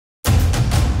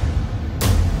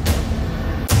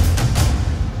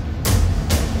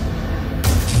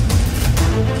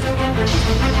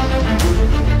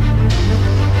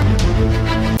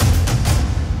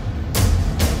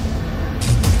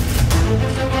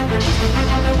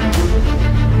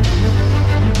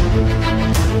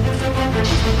ABN,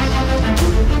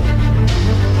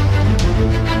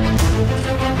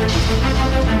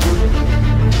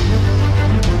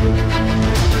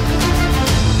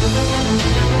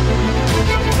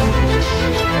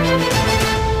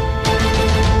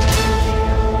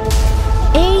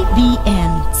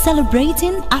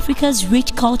 celebrating Africa's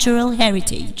rich cultural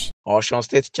heritage. Osun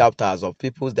State chapters of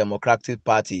People's Democratic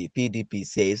Party (PDP)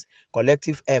 says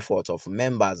collective efforts of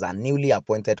members and newly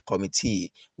appointed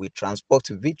committee will transport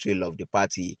victory of the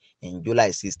party in July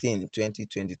 16,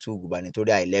 2022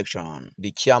 gubernatorial election.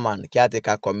 The chairman,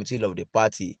 Caretaker committee of the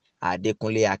party,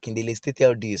 Adekunle Akindele,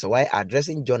 stated this while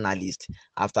addressing journalists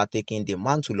after taking the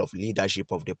mantle of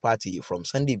leadership of the party from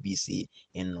Sunday BC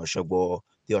in Osogbo,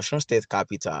 the Osun State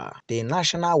capital. The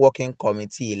National Working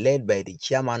Committee, led by the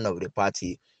chairman of the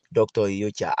party, Dr.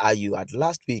 Iyocha Ayu, had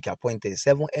last week appointed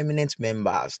 7 eminent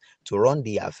members to run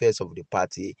the affairs of the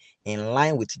party in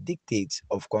line with dictates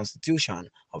of constitution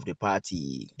of the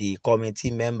party. The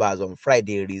committee members on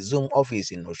Friday resumed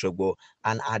office in Osogbo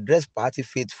and addressed party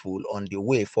faithful on the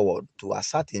way forward to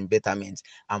ascertain betterment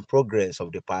and progress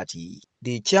of the party.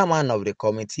 The chairman of the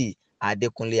committee,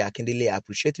 Adekunle Akindele,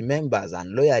 appreciates members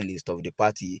and loyalists of the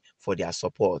party for their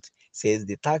support. Says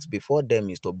the task before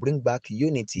them is to bring back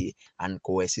unity and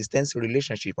coexistence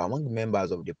relationship among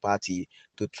members of the party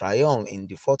to triumph in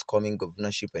the forthcoming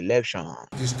governorship election.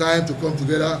 It is time to come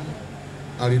together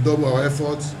and redouble our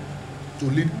efforts to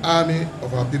lead army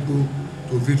of our people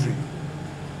to victory.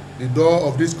 The door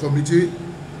of this committee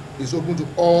is open to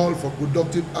all for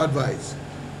productive advice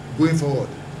going forward,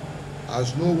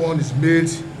 as no one is made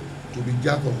to be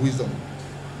jack of wisdom.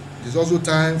 It is also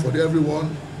time for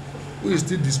everyone who is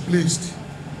still displeased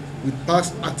with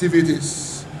past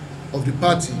activities of the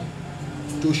party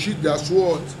to sheath their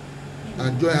sword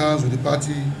and join hands with the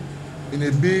party in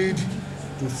a bid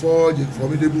to forge a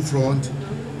formidable front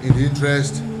in the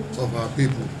interest of our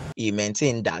people. He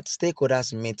maintained that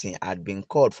stakeholders meeting had been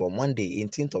called for Monday,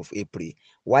 18th of April,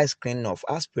 while screening of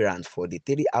aspirants for the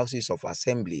 3 houses of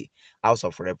assembly, House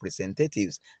of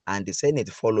Representatives, and the Senate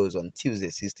follows on Tuesday,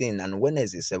 16th and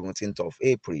Wednesday, 17th of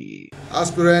April.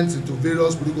 Aspirants into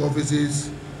various political offices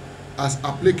as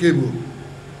applicable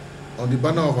on the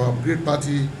banner of our great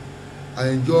party are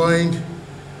enjoined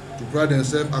to pride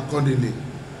themselves accordingly,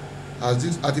 as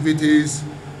these activities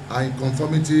are in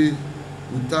conformity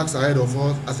with tasks ahead of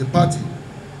us as a party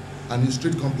and in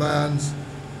strict compliance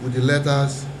with the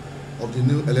letters of the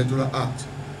new Electoral Act.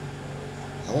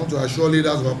 I want to assure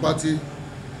leaders of our party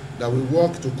that we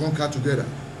work to conquer together.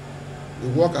 We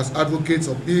work as advocates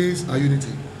of peace and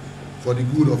unity for the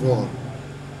good of all.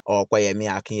 Okwayemi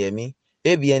Akinyemi,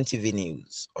 Abntv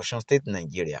News, Osun State,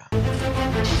 Nigeria.